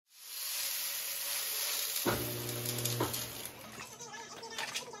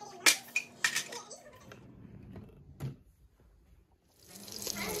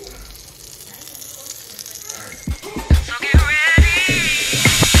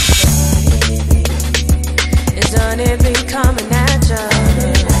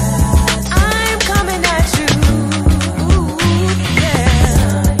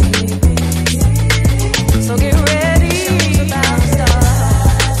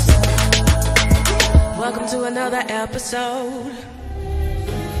another episode.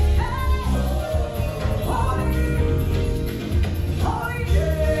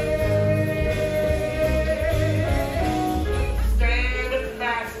 Stand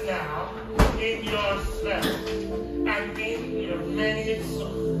fast now in yourself and in your many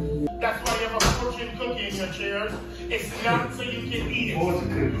souls. That's why you have a fortune cookie in your chairs. It's not so you can eat it.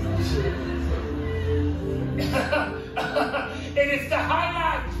 It is to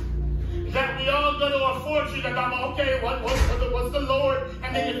highlight that we all go to a fortune and I'm okay, what's the Lord?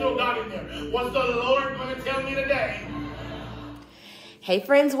 And then you throw God in there. What's the Lord going to tell me today? Hey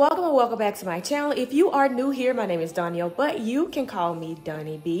friends, welcome and welcome back to my channel. If you are new here, my name is donyb, but you can call me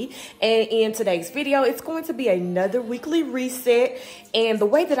donyb. And in today's video, it's going to be another weekly reset. And the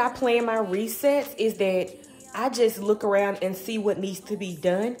way that I plan my resets is that I just look around and see what needs to be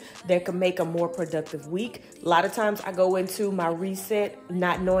done that can make a more productive week. A lot of times I go into my reset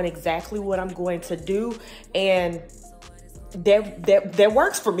not knowing exactly what I'm going to do, and that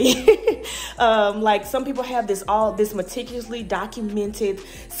works for me. Like some people have this meticulously documented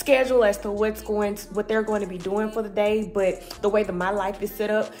schedule as to what they're going to be doing for the day, but the way that my life is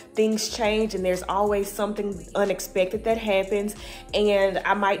set up, things change and there's always something unexpected that happens, and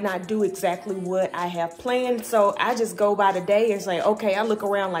I might not do exactly what I have planned. So I just go by the day and say, okay, I look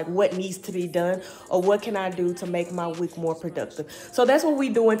around like what needs to be done or what can I do to make my week more productive. So that's what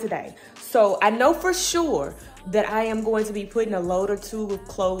we're doing today. So I know for sure that I am going to be putting a load or two of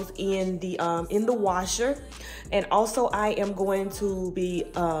clothes in the washer, and also I am going to be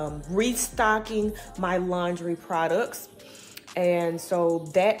restocking my laundry products. And so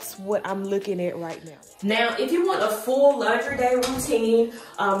that's what I'm looking at right now. Now, if you want a full laundry day routine,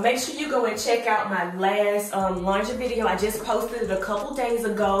 make sure you go and check out my last laundry video. I just posted it a couple days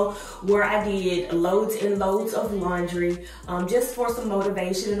ago where I did loads and loads of laundry, just for some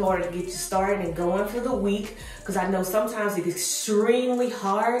motivation in order to get you started and going for the week. Because I know sometimes it's extremely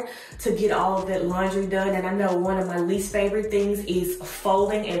hard to get all of that laundry done. And I know one of my least favorite things is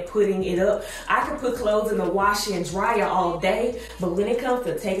folding and putting it up. I can put clothes in the washer and dryer all day, but when it comes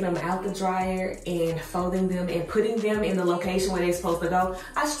to taking them out the dryer and folding them and putting them in the location where they're supposed to go,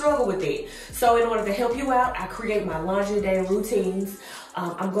 I struggle with it. So in order to help you out, I create my laundry day routines.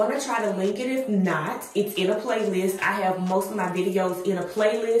 I'm going to try to link it. If not, it's in a playlist. I have most of my videos in a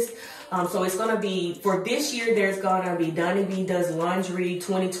playlist. So it's going to be, for this year, there's going to be donyb Does Laundry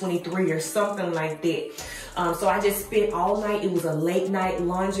 2023 or something like that. So I just spent all night. It was a late night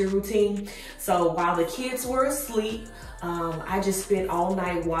laundry routine. So while the kids were asleep, I just spent all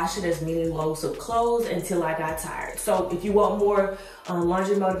night washing as many loads of clothes until I got tired. So if you want more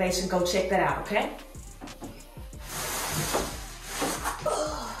laundry motivation, go check that out, okay?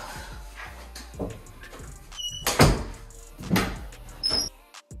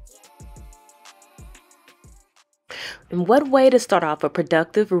 And what way to start off a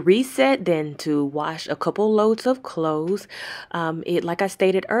productive reset than to wash a couple loads of clothes? Like I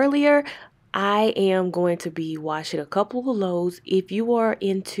stated earlier, I am going to be washing a couple of loads. If you are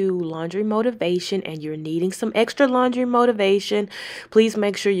into laundry motivation and you're needing some extra laundry motivation, please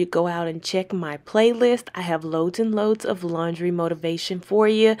make sure you go out and check my playlist. I have loads and loads of laundry motivation for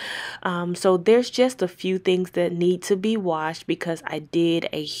you. So there's just a few things that need to be washed because I did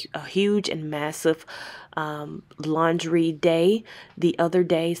a huge and massive laundry day the other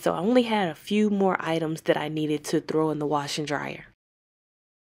day. So I only had a few more items that I needed to throw in the wash and dryer.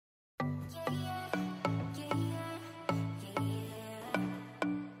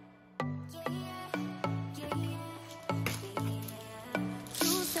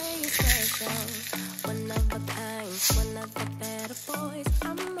 One of the better boys,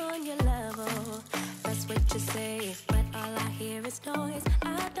 I'm on your level. That's what you say, but all I hear is noise.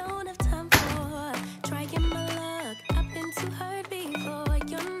 I don't have time for trying my luck. I've been too hurt before.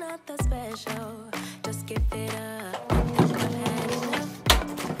 You're not that special. Just give it up. I think I've had enough.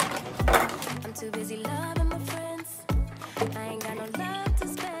 I'm too busy loving my friends. I ain't got no love to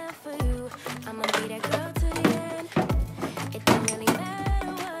spare for you. I'ma be that girl to the end. It don't really matter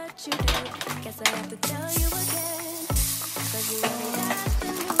what you do. Guess I have to tell you again. You really got the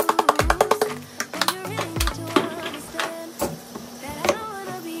news, but you really need to understand that I don't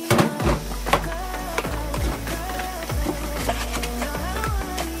wanna be your girlfriend. No, I don't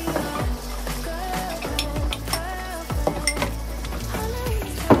wanna be your girlfriend.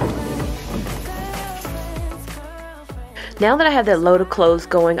 Now that I have that load of clothes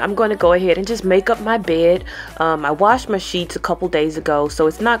going, I'm going to go ahead and just make up my bed. I washed my sheets a couple days ago, so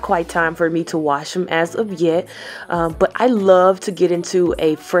it's not quite time for me to wash them as of yet. But I love to get into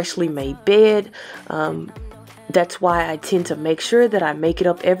a freshly made bed. That's why I tend to make sure that I make it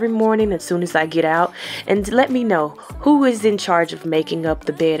up every morning as soon as I get out. And let me know who is in charge of making up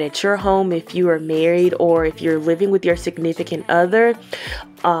the bed at your home if you are married or if you're living with your significant other.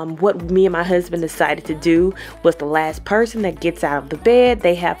 What me and my husband decided to do was the last person that gets out of the bed,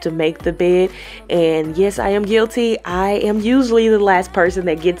 they have to make the bed. And yes, I am guilty. I am usually the last person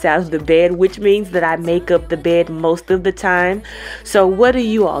that gets out of the bed, which means that I make up the bed most of the time. So what do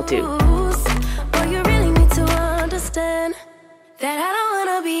you all do? That I don't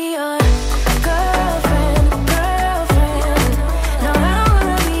wanna be your girlfriend. No, I don't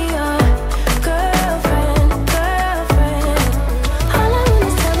wanna be your girlfriend. All I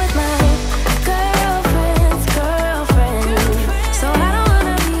wanna stay with my girlfriend's girlfriend. So I don't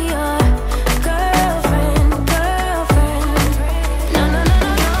wanna be your girlfriend. No,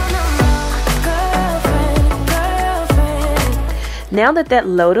 girlfriend. Now that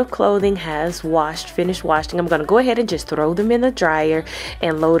load of clothing has finished washing, I'm going to go ahead and just throw them in the dryer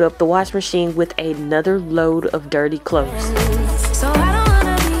and load up the wash machine with another load of dirty clothes. So I don't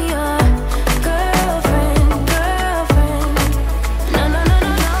wanna be your girlfriend. No.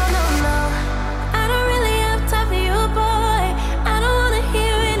 I don't really have time for you, boy. I don't wanna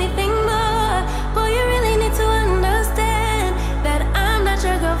hear anything more. Boy, you really need to understand that I'm not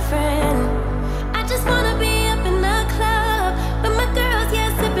your girlfriend. I just wanna be up in the club with my girls, yeah,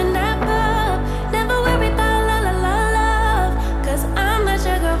 sipping that pub. Never worry about love, 'cause I'm not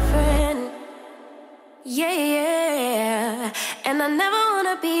your girlfriend. Yeah. And I never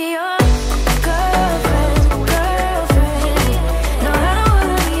wanna be your girlfriend. No, I don't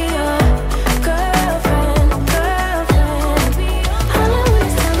wanna be your girlfriend. All I wanna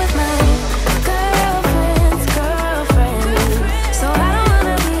stay with my girlfriend's girlfriend. So I don't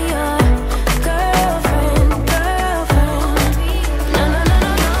wanna be your girlfriend. No. Girlfriend. No.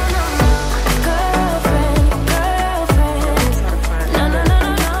 Girlfriend.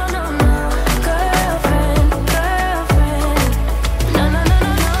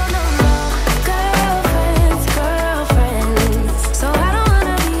 Girlfriends. So I don't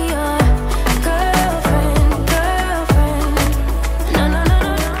wanna be your girlfriend. No.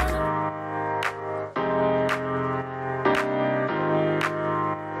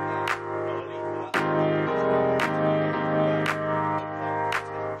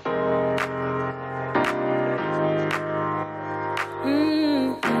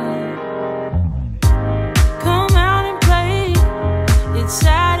 Come out and play. It's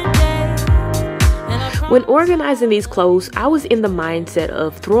Saturday. When organizing these clothes, I was in the mindset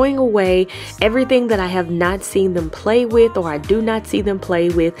of throwing away everything that I have not seen them play with or I do not see them play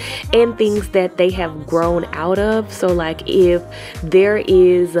with, and things that they have grown out of. So like if there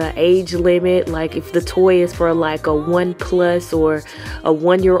is an age limit, like if the toy is for like a 1+ or a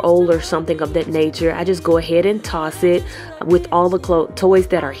 1-year-old or something of that nature, I just go ahead and toss it. With all the toys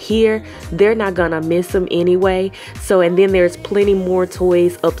that are here, they're not gonna miss them anyway. So, and then there's plenty more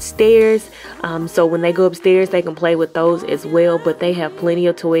toys upstairs. So when they go upstairs, they can play with those as well. But they have plenty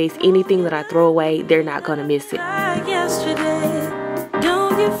of toys. Anything that I throw away, they're not gonna miss it. Like yesterday,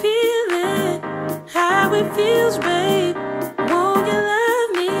 don't you feel it? How it feels, babe. Won't you love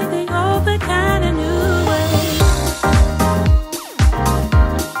me the old kind of new way?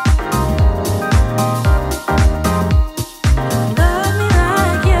 Love me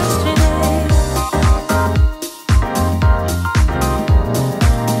like yesterday.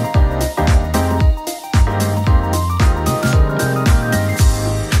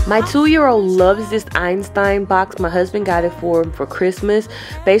 My 2-year-old loves this Einstein box. My husband got it for him for Christmas.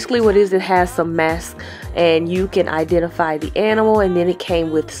 Basically what it is, it has some masks and you can identify the animal, and then it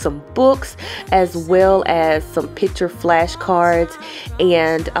came with some books as well as some picture flashcards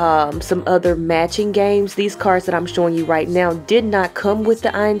and some other matching games. These cards that I'm showing you right now did not come with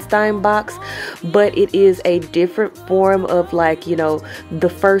the Einstein box, but it is a different form of, like, you know, the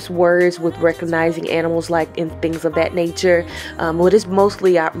first words with recognizing animals, like, and things of that nature. Well, it's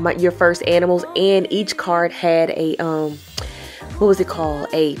mostly your first animals, and each card had a what was it called,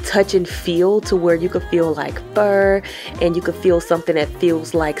 a touch and feel, to where you could feel like fur, and you could feel something that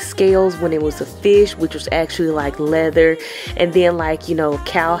feels like scales when it was a fish, which was actually like leather, and then, like, you know,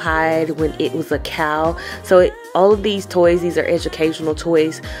 cowhide when it was a cow. So all of these toys, these are educational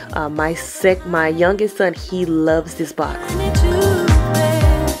toys. My youngest son, he loves this box.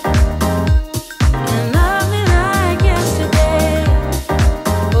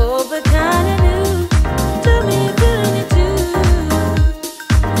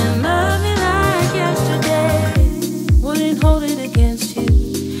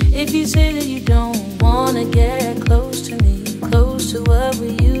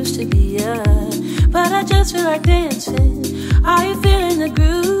 But I just feel like dancing? Are you feeling the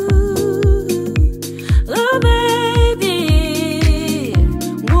groove? Little baby,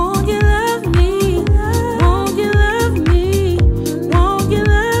 won't you love me? Won't you love me? Won't you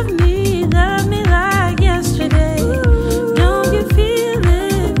love me? Love me like yesterday. Don't you feel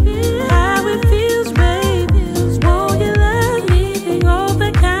it? How it feels, babe? Won't you love me the old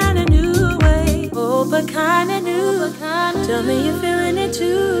kind of new way? Old kind of new. Tell me you're feeling it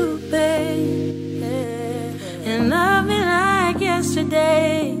too, babe. And love me like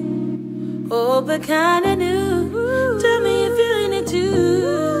yesterday. Oh, but kinda new. Tell me you're feeling it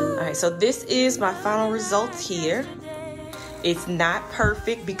too. All right, so this is my final results here. It's not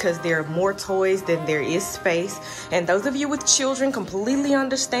perfect because there are more toys than there is space. And those of you with children completely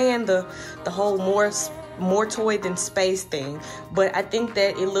understand the whole more toy than space thing. But I think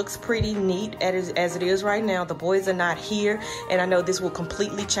that it looks pretty neat as it is right now. The boys are not here, and I know this will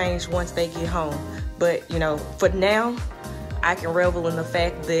completely change once they get home. But, you know, for now, I can revel in the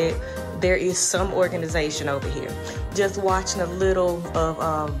fact that there is some organization over here. Just watching a little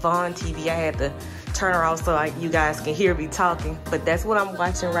of Vaughn TV. I had to turn her off so you guys can hear me talking, but that's what I'm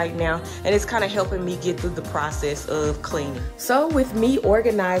watching right now, and it's kind of helping me get through the process of cleaning. So with me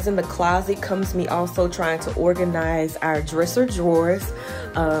organizing the closet comes me also trying to organize our dresser drawers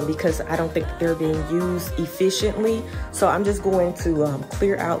because I don't think that they're being used efficiently. So I'm just going to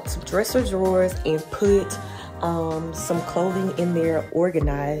clear out some dresser drawers and put some clothing in there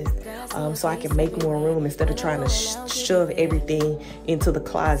organized so I can make more room instead of trying to shove everything into the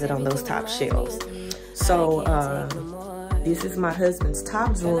closet on those top shelves. So this is my husband's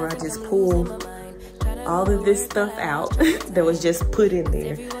top drawer. I just pulled all of this stuff out that was just put in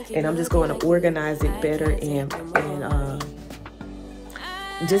there, and I'm just going to organize it better and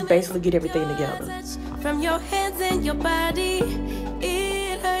just basically get everything together. From your hands and your body,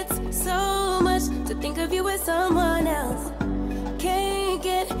 it hurts so much to think of you as someone else. Can't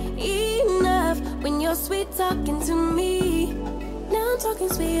get enough when you're sweet talking to me. Now I'm talking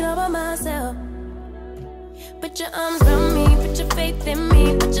sweet all by myself. Put your arms around me, put your faith in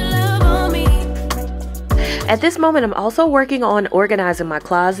me, put your love on me. At this moment, I'm also working on organizing my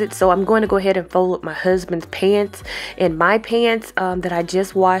closet, so I'm going to go ahead and fold up my husband's pants and my pants that I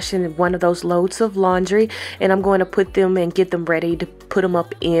just washed in one of those loads of laundry, and I'm going to put them and get them ready to put them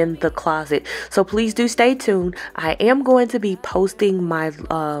up in the closet. So please do stay tuned. I am going to be posting my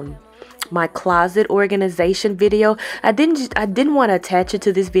my closet organization video. I didn't want to attach it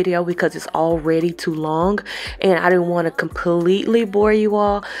to this video because it's already too long, and I didn't want to completely bore you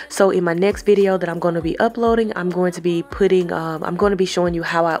all. So in my next video that I'm going to be uploading, I'm going to be putting I'm going to be showing you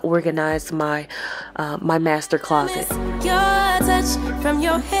how I organize my my master closet. Your touch from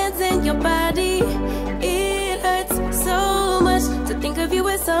your hands and your body, it hurts so much to think of you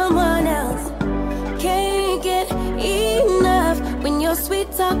as someone else. Can't get enough when you're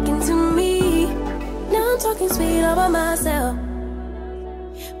sweet talking to me. Now I'm talking sweet all by myself.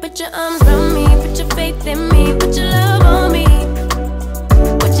 Put your arms around me, put your faith in me, put your love on me.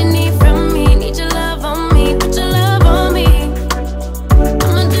 What you need from me, need your love on me, put your love on me.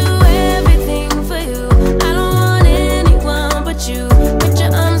 I'ma do everything for you. I don't want anyone but you. Put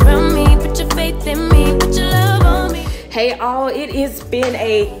your arms around me, put your faith in me, put your love on me. Hey all, it has been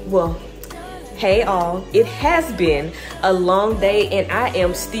it has been a long day, and I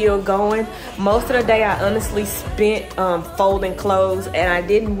am still going. Most of the day I honestly spent folding clothes, and I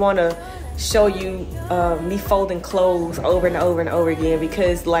didn't want to show you me folding clothes over and over and over again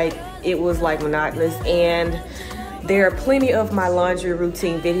because it was monotonous, and there are plenty of my laundry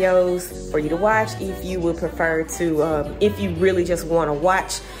routine videos for you to watch if you would prefer to if you really just want to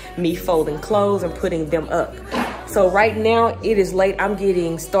watch me folding clothes and putting them up. So right now it is late. I'm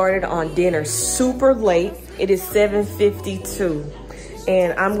getting started on dinner super late. It is 7:52,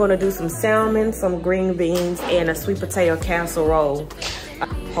 and I'm gonna do some salmon, some green beans, and a sweet potato casserole.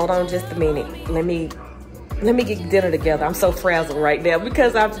 Hold on just a minute. Let me get dinner together. I'm so frazzled right now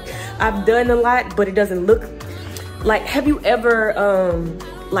because I've done a lot, but it doesn't look like. Have you ever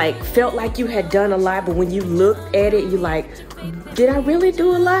felt like you had done a lot, but when you looked at it, you like, did I really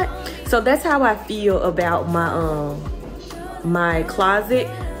do a lot? So that's how I feel about my closet.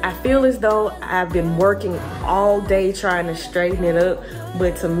 I feel as though I've been working all day trying to straighten it up,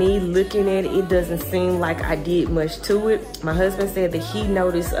 but to me, looking at it, it doesn't seem like I did much to it. My husband said that he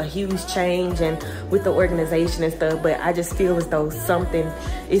noticed a huge change and with the organization and stuff, but I just feel as though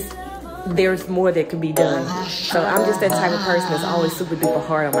there's more that can be done. So I'm just that type of person that's always super duper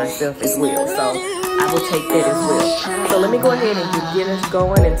hard on myself as well. So I will take that as well. So let me go ahead and get dinner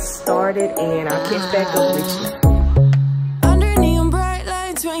going and started, and I'll catch back up with you. Under neon bright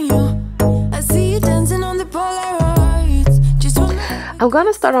lights when I see you dancing on the Polaroid. I'm going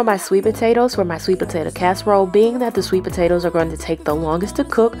to start on my sweet potatoes for my sweet potato casserole, being that the sweet potatoes are going to take the longest to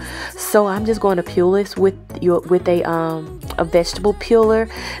cook. So I'm just going to peel this with a vegetable peeler.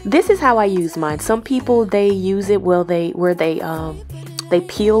 This is how I use mine. Some people, they use it where they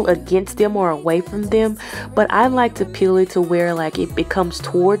peel against them or away from them, but I like to peel it to where like it comes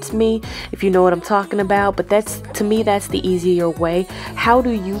towards me, if you know what I'm talking about. But that's, to me, that's the easier way. How do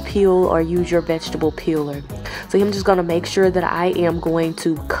you peel or use your vegetable peeler? So I'm just going to make sure that I am going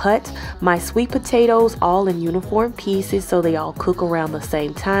to cut my sweet potatoes all in uniform pieces so they all cook around the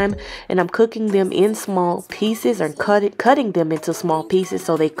same time, and I'm cooking them in small pieces, or cutting them into small pieces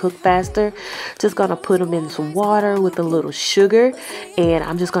so they cook faster. Just going to put them in some water with a little sugar, and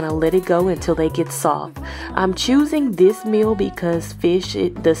I'm just gonna let it go until they get soft. I'm choosing this meal because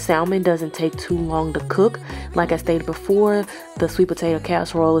the salmon doesn't take too long to cook. Like I stated before, the sweet potato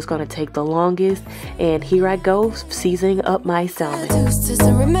casserole is gonna take the longest, and here I go seasoning up my salmon.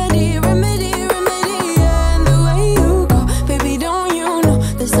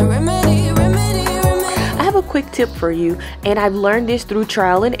 Quick tip for you, and I've learned this through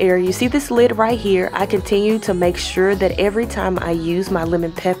trial and error. You see this lid right here? I continue to make sure that every time I use my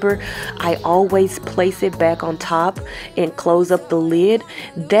lemon pepper, I always place it back on top and close up the lid.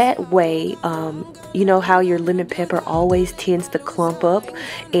 That way, you know how your lemon pepper always tends to clump up,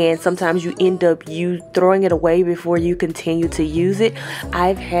 and sometimes you end up throwing it away before you continue to use it.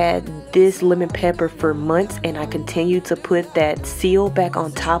 I've had this lemon pepper for months, and I continue to put that seal back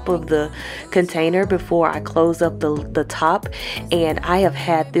on top of the container before I close up the top, and I have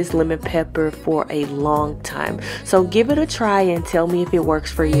had this lemon pepper for a long time. So give it a try and tell me if it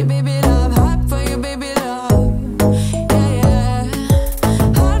works for you.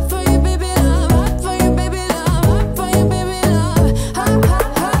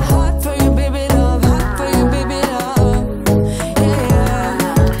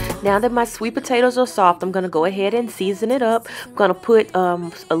 Now that my sweet potatoes are soft, I'm going to go ahead and season it up. I'm going to put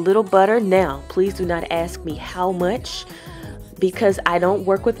a little butter. Now, please do not ask me how much, because I don't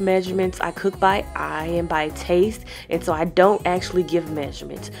work with measurements. I cook by eye and by taste, and so I don't actually give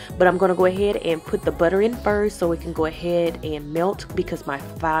measurements. But I'm going to go ahead and put the butter in first so it can go ahead and melt, because my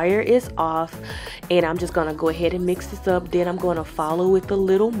fire is off. And I'm just going to go ahead and mix this up. Then I'm going to follow with a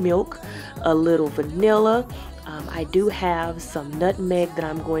little milk, a little vanilla. I do have some nutmeg that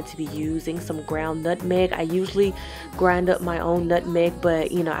I'm going to be using, some ground nutmeg. I usually grind up my own nutmeg,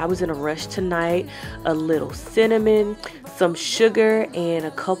 but you know, I was in a rush tonight. A little cinnamon, some sugar, and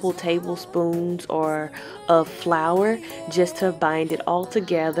a couple tablespoons of flour just to bind it all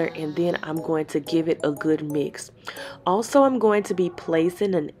together, and then I'm going to give it a good mix. Also, I'm going to be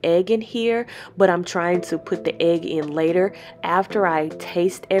placing an egg in here, but I'm trying to put the egg in later after I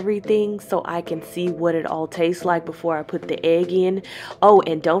taste everything so I can see what it all tastes like before I put the egg in. Oh,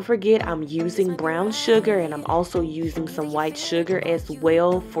 and don't forget, I'm using brown sugar, and I'm also using some white sugar as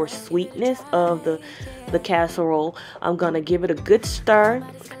well for sweetness of the casserole. I'm going to give it a good stir,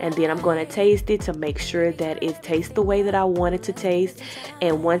 and then I'm going to taste it to make sure that it tastes the way that I want it to taste.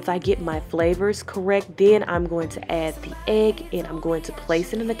 And once I get my flavors correct, then I'm going to add the egg, and I'm going to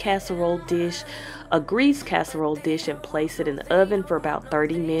place it in the casserole dish, a greased casserole dish, and place it in the oven for about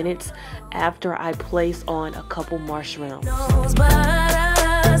 30 minutes after I place on a couple marshmallows.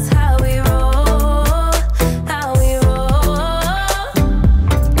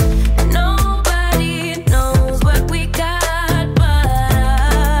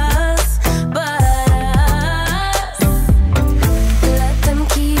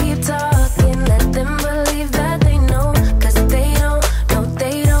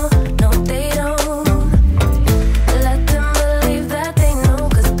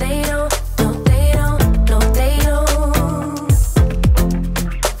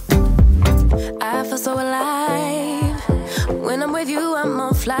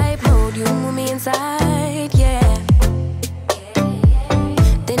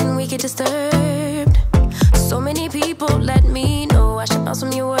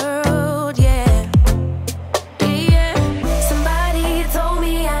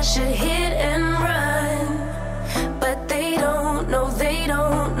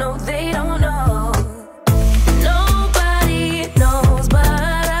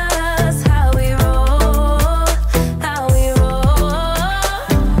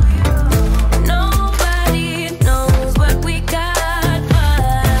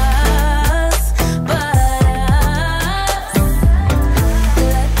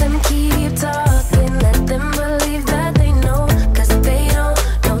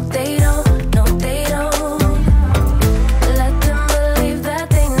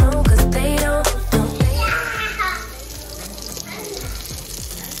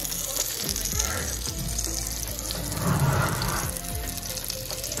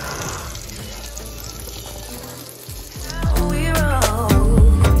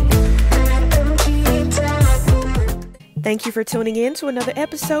 Thank you for tuning in to another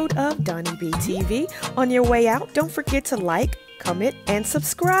episode of donyb TV. On your way out, don't forget to like, comment, and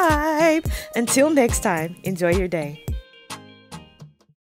subscribe. Until next time, enjoy your day.